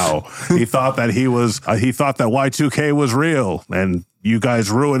ruined now. He thought that he thought that Y2K was real, and you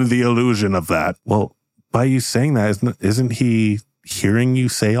guys ruined the illusion of that. Well, by you saying that, isn't he hearing you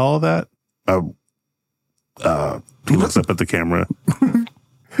say all of that? He looks up at the camera.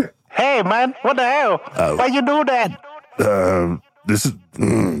 Hey, man, what the hell? Why you do that? This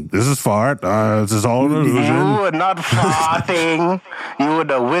is fart. This is all an illusion. You were not farting. You were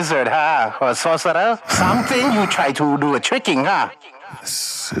the wizard, huh? Or sorcerer? Something you try to do a tricking, huh?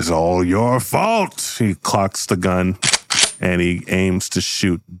 This is all your fault. He cocks the gun and he aims to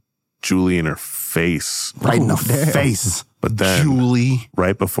shoot Julie in her face. Right in the face. But then, Julie,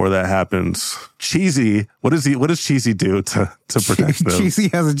 right before that happens, Cheesy, what does Cheesy do to protect them? Cheesy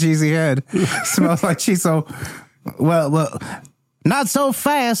has a cheesy head. Smells like cheese. So, well, not so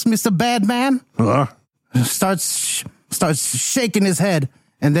fast, Mr. Badman. Starts shaking his head,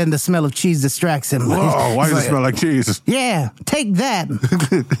 and then the smell of cheese distracts him. Whoa, why does it smell like cheese? Yeah, take that.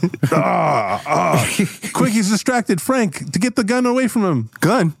 Quick, he's distracted. Frank, to get the gun away from him.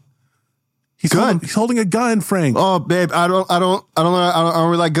 gun. He's holding a gun, Frank. Oh, babe, I don't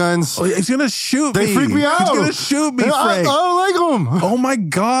really like guns. Oh, he's gonna shoot me. They freak me out. He's gonna shoot me, Frank. I don't like them. Oh my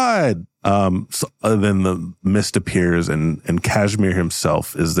God. Then the mist appears and Kashmir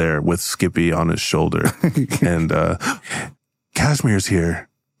himself is there with Skippy on his shoulder. And Kashmir's here.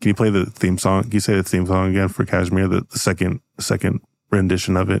 Can you play the theme song? Can you say the theme song again for Kashmir? The second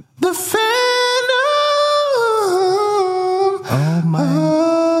rendition of it. The phantom. Oh my.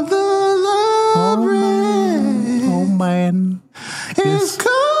 Oh man. It's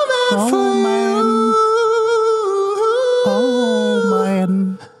coming for you. Oh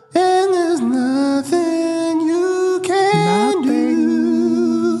man. And there's nothing you can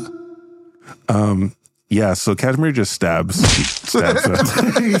do. Yeah, so Kashmir just stabs her.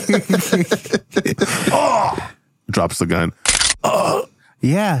 Drops the gun.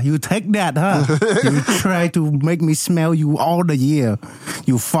 Yeah, you take that, huh? You try to make me smell you all the year.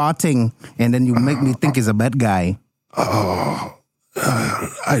 You farting, and then you make me think he's a bad guy. I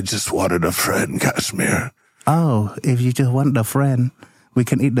just wanted a friend, Kashmir. Oh, if you just want a friend, we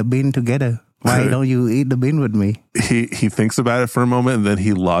can eat the bean together. Why don't you eat the bean with me? He thinks about it for a moment, and then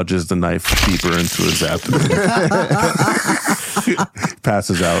he lodges the knife deeper into his abdomen.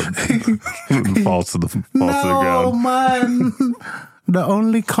 Passes out, and falls to the ground. No, man. The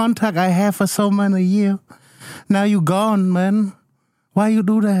only contact I have for so many years. Now you gone, man. Why you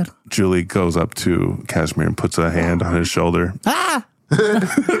do that? Julie goes up to Kashmir and puts a hand on his shoulder. Ah!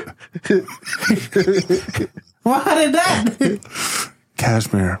 What is that?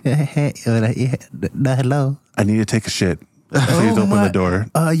 Kashmir. Hello. I need to take a shit. Please open the door.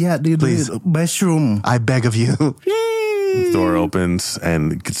 Yeah, Please. Bedroom. I beg of you. The door opens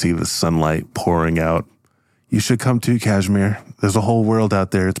and you can see the sunlight pouring out. You should come too, Kashmir. There's a whole world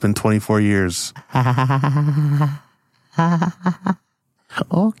out there. It's been 24 years.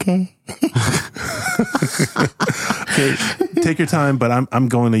 Okay. Okay, take your time, but I'm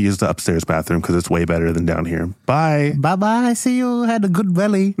going to use the upstairs bathroom because it's way better than down here. Bye. Bye-bye. See you. Had a good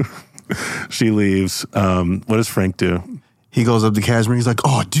belly. She leaves. What does Frank do? He goes up to Kashmir. He's like,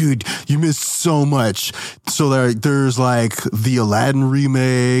 "Oh, dude, you missed so much." So there's like the Aladdin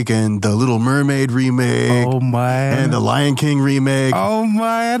remake and the Little Mermaid remake. Oh, man. And the Lion King remake. Oh,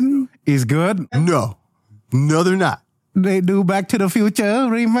 man. Is good? No, they're not. They do Back to the Future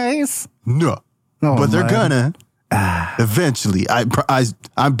remakes? No, Oh, but they're man. gonna eventually.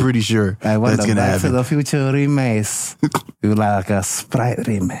 I'm pretty sure I want that's the gonna Back to happen. the Future remakes. You like a Sprite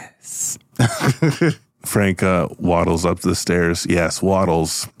remix. Frank waddles up the stairs. Yes,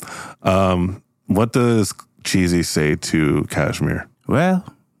 waddles. What does Cheesy say to Kashmir? Well,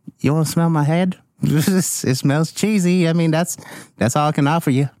 you want to smell my head? It smells cheesy. I mean, that's all I can offer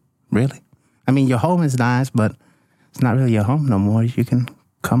you, really. I mean, your home is nice, but it's not really your home no more. You can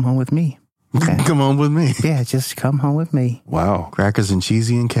come home with me. Okay. Come on with me. Yeah, just come home with me. Wow. Crackers and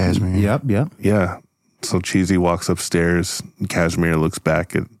cheesy and cashmere. Yep. Yeah. So Cheesy walks upstairs. And Cashmere looks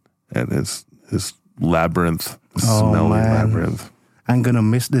back at his labyrinth, smelly labyrinth. I'm gonna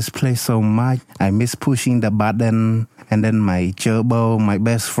miss this place so much. I miss pushing the button, and then my gerbil, my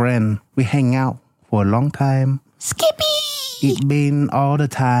best friend, we hang out for a long time. Skippy! It been all the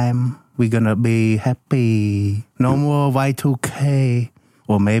time. We're gonna be happy. No more Y2K.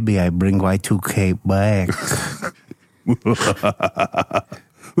 Or maybe I bring Y2K back.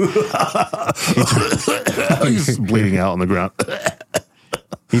 He's bleeding out on the ground.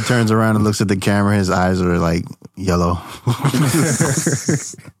 He turns around and looks at the camera. His eyes are like yellow.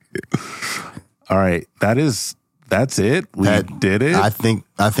 All right. That's it. We did it. I think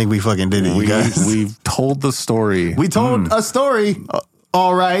we fucking did it, you guys. We've told the story. We told a story.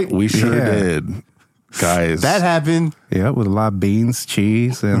 All right. We sure did. Guys. That happened. Yeah, with a lot of beans,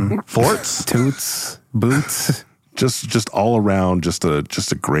 cheese, and Forts. toots, boots. Just all around, just a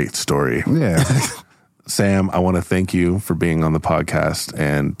great story. Yeah. Sam, I want to thank you for being on the podcast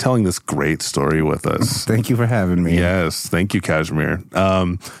and telling this great story with us. Thank you for having me. Yes, thank you, Cashmere.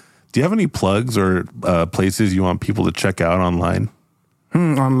 Do you have any plugs or places you want people to check out online?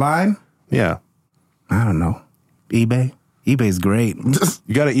 Online? Yeah. I don't know. eBay? eBay's great.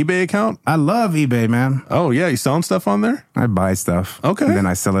 You got an eBay account? I love eBay, man. Oh, yeah. You selling stuff on there? I buy stuff. Okay. And then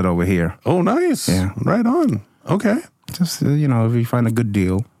I sell it over here. Oh, nice. Yeah. Right on. Okay. Just, if you find a good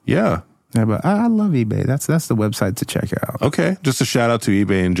deal. Yeah. Yeah, but I love eBay. That's the website to check out. Okay. Just a shout out to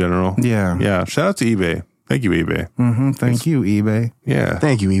eBay in general. Yeah. Yeah. Shout out to eBay. Thank you, eBay. Thank you, eBay. Yeah.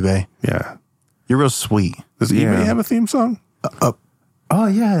 Thank you, eBay. Yeah. You're real sweet. Does eBay have a theme song? Oh,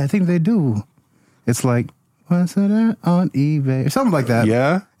 yeah, I think they do. It's like, what's that on eBay? Something like that.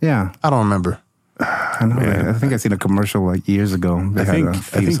 Yeah. Yeah. I don't remember. I know. I think I seen a commercial like years ago. They had a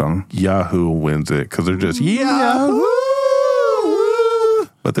theme song. Yahoo wins it because they're just Yahoo.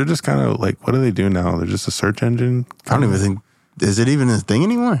 But they're just kind of like, what do they do now? They're just a search engine. I don't even think. Is it even a thing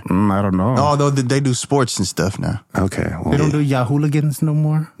anymore? I don't know. Oh, they do sports and stuff now. Okay. Well, They don't do Yahooligans no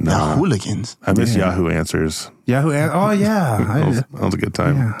more? No. Hooligans. I miss Yahoo Answers. Yahoo. Oh, yeah. That was a good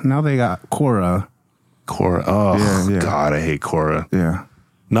time. Yeah. Now they got Quora. Quora. Oh, Yeah. God, I hate Quora. Yeah.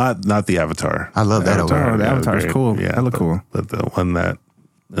 Not the Avatar. I love that Avatar. Oh, the Yeah, Avatar's great. cool. Yeah, That look cool. But the one that,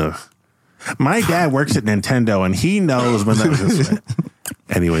 my dad works at Nintendo and he knows when that.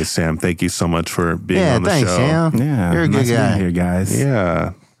 Anyway, Sam, thank you so much for being on the thanks, show. Sam. Yeah. You're a good nice guy. being here, guys.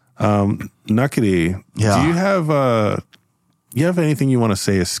 Yeah. Nuckety, Yeah. do you have anything you want to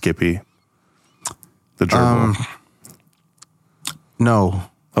say as Skippy? The gerbil. No.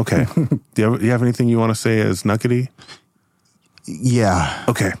 Okay. Do you have anything you want to say as Nuckety? Yeah.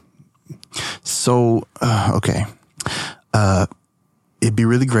 Okay. So, okay. It'd be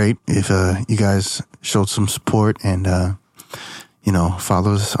really great if you guys showed some support and,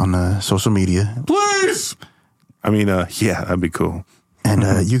 follow us on social media. Please. I mean, yeah, that'd be cool. And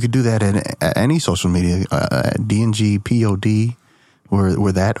you could do that at any social media, DNG POD.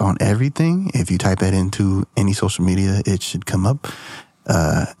 We're that on everything. If you type that into any social media, it should come up.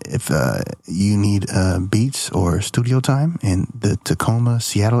 If you need beats or studio time in the Tacoma,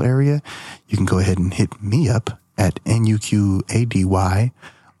 Seattle area, you can go ahead and hit me up at NUQADY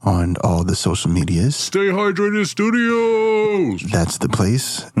on all the social medias. Stay hydrated studios. That's the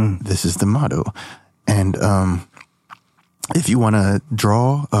place. This is the motto. And if you want to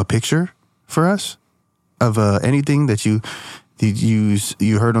draw a picture for us of anything that you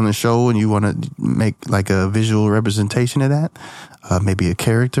heard on the show and you want to make like a visual representation of that, maybe a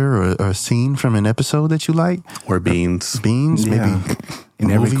character or a scene from an episode that you like. Or beans. Beans, Yeah. maybe In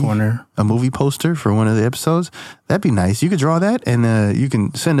every corner. a movie poster for one of the episodes. That'd be nice. You could draw that and you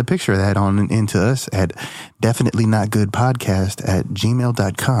can send a picture of that on into us at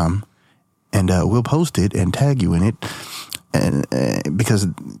definitely-not-good-podcast@gmail.com, and we'll post it and tag you in it, and because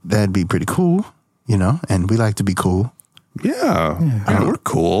that'd be pretty cool, and we like to be cool. Yeah. We're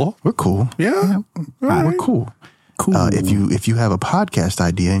cool. We're cool. Yeah. We're cool. Cool. If you have a podcast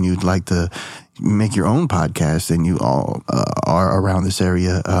idea and you'd like to make your own podcast and you all are around this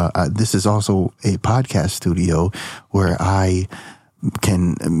area, this is also a podcast studio where I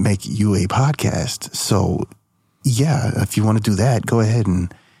can make you a podcast. So, yeah, if you want to do that, go ahead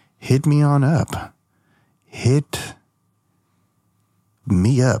and hit me on up. Hit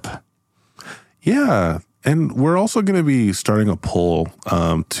me up. Yeah. And we're also going to be starting a poll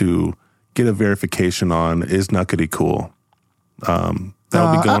to get a verification on, is Nuckety cool? That'll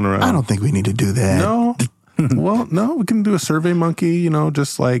be going around. I don't think we need to do that. No. Well, no, we can do a survey monkey,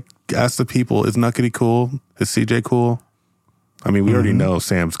 just like ask the people, is Nuckety cool? Is CJ cool? I mean, we already know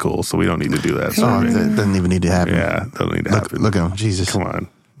Sam's cool, so we don't need to do that. Oh, that doesn't even need to happen. Yeah, doesn't need to happen. Look at him. Jesus. Come on.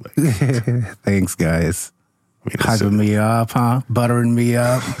 Thanks, guys. I mean, Hyping me up, huh? Buttering me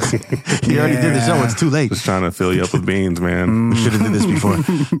up. You already did the show. It's too late. just trying to fill you up with beans, man. We should have did this before.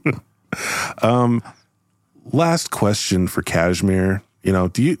 Last question for Kashmir. You know,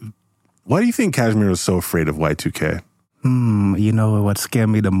 why do you think Kashmir was so afraid of Y2K? You know, what scared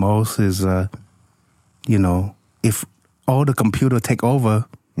me the most is, you know, if all the computer take over,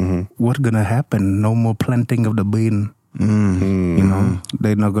 what's going to happen? No more planting of the bean. You know,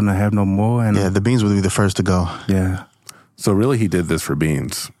 they're not going to have no more. And Yeah, the beans will be the first to go. yeah, So really, he did this for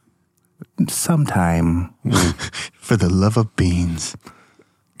beans. sometime. For the love of beans.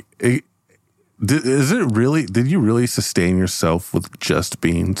 Did you really sustain yourself with just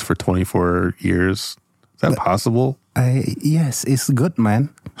beans for 24 years? Is that possible? Yes, it's good, man.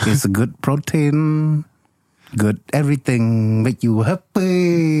 It's a good protein, good everything, make you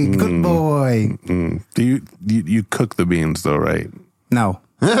happy. Good boy. Do you cook the beans though, right? No.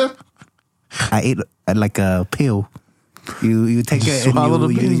 I eat like a pill. You take it Swallow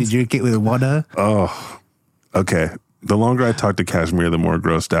and the you beans. drink it with water. Oh, okay. The longer I talk to Kashmir, the more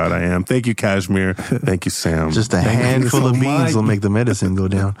grossed out I am. Thank you, Kashmir. Thank you, Sam. Just a handful so of beans much. will make the medicine go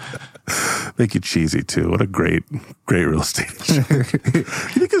down. Thank you, Cheesy, too. What a great real estate agent. You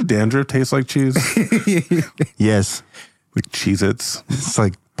think his dandruff tastes like cheese? Yes. Like Cheez-Its? It's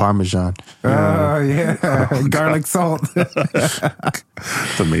like Parmesan. Oh, yeah. Garlic salt.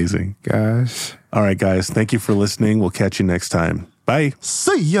 It's amazing. Gosh. All right, guys. Thank you for listening. We'll catch you next time. Bye.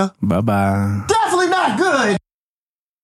 See ya. Bye-bye. Definitely not good.